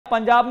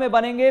पंजाब में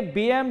बनेंगे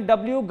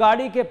BMW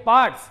गाड़ी के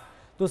पार्ट्स।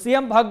 तो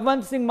सीएम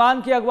भगवंत सिंह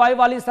मान की अगुवाई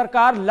वाली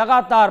सरकार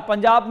लगातार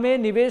पंजाब में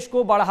निवेश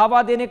को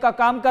बढ़ावा देने का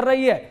काम कर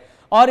रही है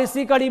और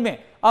इसी कड़ी में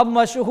अब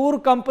मशहूर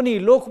कंपनी,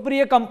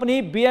 लोकप्रिय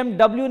कंपनी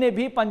BMW ने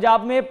भी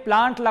पंजाब में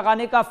प्लांट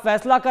लगाने का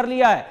फैसला कर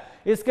लिया है।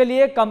 इसके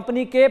लिए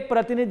कंपनी के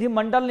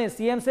प्रतिनिधिमंडल ने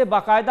सीएम से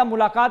बाकायदा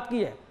मुलाकात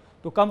की है।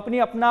 तो कंपनी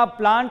अपना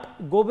प्लांट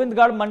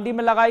गोविंदगढ़ मंडी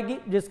में लगाएगी,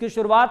 जिसकी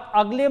शुरुआत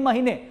अगले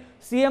महीने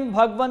सीएम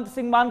भगवंत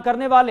सिंह मान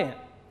करने वाले हैं।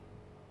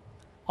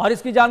 और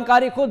इसकी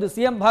जानकारी खुद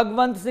सीएम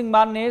भगवंत सिंह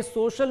मान ने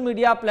सोशल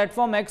मीडिया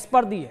प्लेटफॉर्म एक्स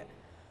पर दी है।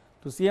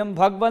 तो सीएम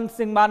भगवंत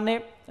सिंह मान ने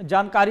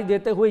जानकारी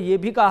देते हुए यह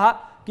भी कहा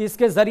कि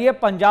इसके जरिए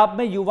पंजाब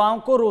में युवाओं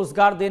को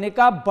रोजगार देने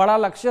का बड़ा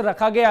लक्ष्य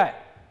रखा गया है।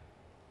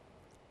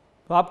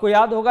 तो आपको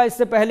याद होगा,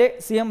 इससे पहले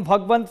सीएम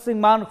भगवंत सिंह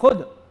मान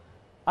खुद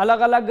अलग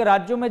अलग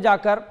राज्यों में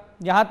जाकर,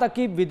 यहां तक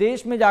कि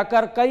विदेश में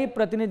जाकर कई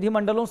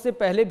प्रतिनिधिमंडलों से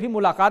पहले भी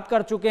मुलाकात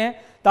कर चुके हैं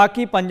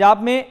ताकि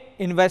पंजाब में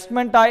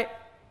इन्वेस्टमेंट आए,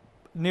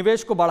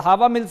 निवेश को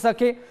बढ़ावा मिल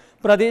सके,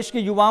 प्रदेश के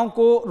युवाओं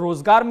को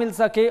रोजगार मिल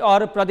सके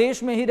और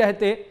प्रदेश में ही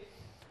रहते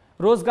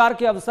रोजगार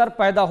के अवसर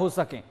पैदा हो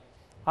सकें।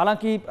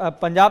 हालांकि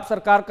पंजाब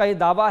सरकार का यह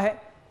दावा है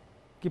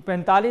कि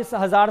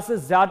 45,000 से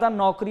ज्यादा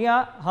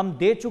नौकरियां हम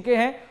दे चुके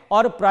हैं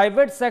और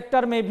प्राइवेट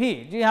सेक्टर में भी,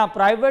 जी हां,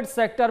 प्राइवेट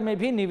सेक्टर में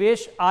भी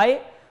निवेश आए,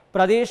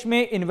 प्रदेश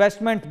में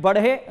इन्वेस्टमेंट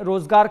बढ़े,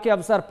 रोजगार के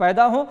अवसर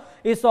पैदा हो,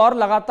 इस और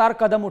लगातार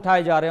कदम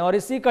उठाए जा रहे हैं। और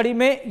इसी कड़ी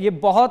में ये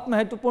बहुत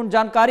महत्वपूर्ण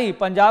जानकारी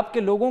पंजाब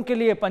के लोगों के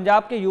लिए,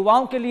 पंजाब के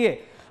युवाओं के लिए,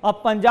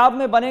 अब पंजाब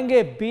में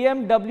बनेंगे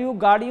BMW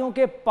गाड़ियों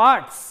के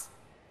पार्ट्स।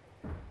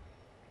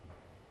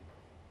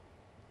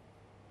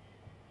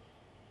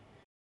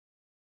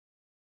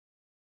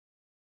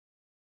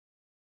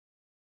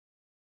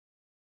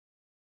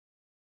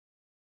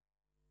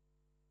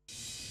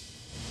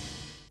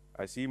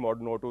 ਅਸੀਂ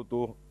ਮਾਡਰਨ ਆਟੋ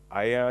ਤੋਂ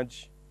ਆਏ ਹਾਂ ਅੱਜ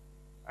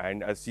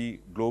ਐਂਡ ਅਸੀਂ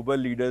ਗਲੋਬਲ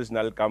ਲੀਡਰਸ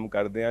ਨਾਲ ਕੰਮ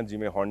ਕਰਦੇ ਹਾਂ,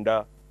 ਜਿਵੇਂ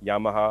ਹੋਂਡਾ,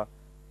 ਯਾਮਾਹਾ,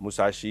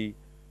 ਮੁਸਾਸ਼ੀ,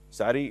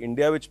 ਸਾਰੀ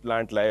ਇੰਡੀਆ ਵਿੱਚ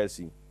ਪਲਾਂਟ ਲਾਏ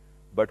ਅਸੀਂ।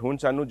 ਬਟ ਹੁਣ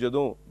ਸਾਨੂੰ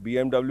ਜਦੋਂ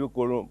BMW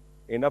ਕੋਲੋਂ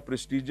ਇਹਨਾਂ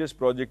ਪ੍ਰੈਸਟੀਜੀਅਸ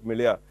ਪ੍ਰੋਜੈਕਟ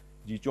ਮਿਲਿਆ,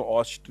 ਜਿਹ 'ਚੋਂ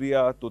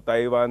ਆਸਟਰੀਆ ਤੋਂ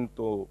ਤਾਈਵਾਨ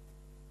ਤੋਂ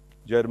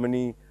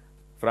Germany,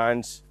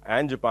 France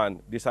and Japan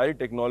the sorry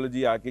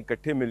technology ਆ ਕੇ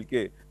ਇਕੱਠੇ ਮਿਲ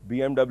ਕੇ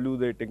BMW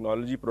ਦੇ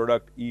ਟੈਕਨੋਲੋਜੀ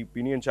ਪ੍ਰੋਡਕਟ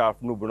ਪਿਨੀਅਨ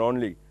ਸ਼ਾਫਟ ਨੂੰ ਬਣਾਉਣ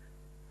ਲਈ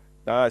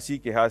ਤਾਂ ਅਸੀਂ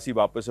ਕਿਹਾ ਅਸੀਂ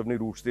ਵਾਪਸ ਆਪਣੇ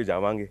ਰੂਟਸ ਤੇ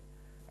ਜਾਵਾਂਗੇ।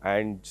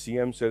 And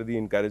CM sir the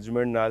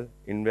encouragement ਨਾਲ,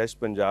 ਇਨਵੈਸਟ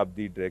ਪੰਜਾਬ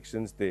ਦੀ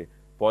ਡਾਇਰੈਕਸ਼ਨਸ ਤੇ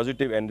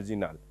ਪੋਜ਼ਿਟਿਵ ਐਨਰਜੀ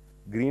ਨਾਲ,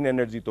 ਗ੍ਰੀਨ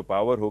ਐਨਰਜੀ ਤੋਂ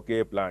ਪਾਵਰ ਹੋ ਕੇ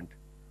ਇਹ ਪਲਾਂਟ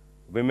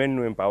ਵਿਮਨ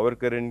ਨੂੰ ਐਮਪਾਵਰ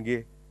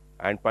ਕਰਨਗੇ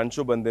ਐਂਡ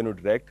 500 ਬੰਦੇ ਨੂੰ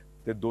ਡਾਇਰੈਕਟ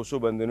ਤੇ 200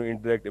 ਬੰਦੇ ਨੂੰ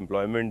ਇਨਡਾਇਰੈਕਟ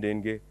ਐਮਪਲੋਇਮੈਂਟ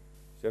ਦੇਣਗੇ।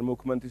 ਸਰ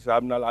ਮੁੱਖ ਮੰਤਰੀ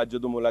ਸਾਹਿਬ ਨਾਲ ਅੱਜ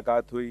ਜਦੋਂ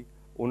ਮੁਲਾਕਾਤ ਹੋਈ,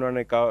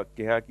 उन्होंने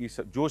कहा कि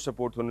जो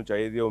सपोर्ट थोनू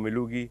चाहिए वो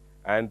मिलूगी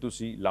एंड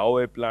तुसी लाओ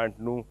ये प्लांट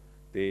नू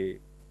ते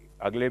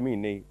अगले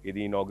महीने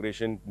यदि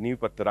इनॉग्रेशन नींव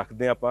पत्थर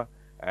रखते हैं आपां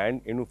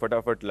एंड इनू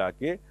फटाफट ला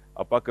के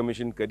आपां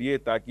कमीशन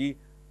करिए ताकि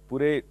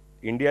पूरे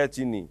इंडिया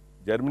च नहीं,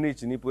 जर्मनी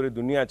च नहीं, पूरे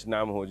दुनिया च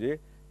नाम हो जाए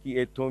कि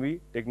इत्थों भी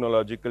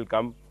technological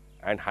come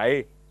and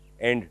high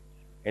and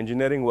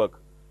engineering work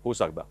हो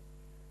सकता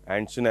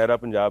एंड सुनहरा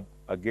पंजाब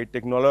अगे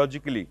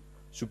टेक्नोलॉजिकली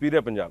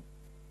सुपीरियर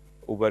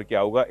पंजाब उभर के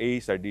आऊगा, यही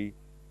साडी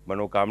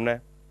मनोकामना है।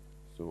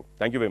 So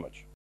thank you very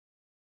much.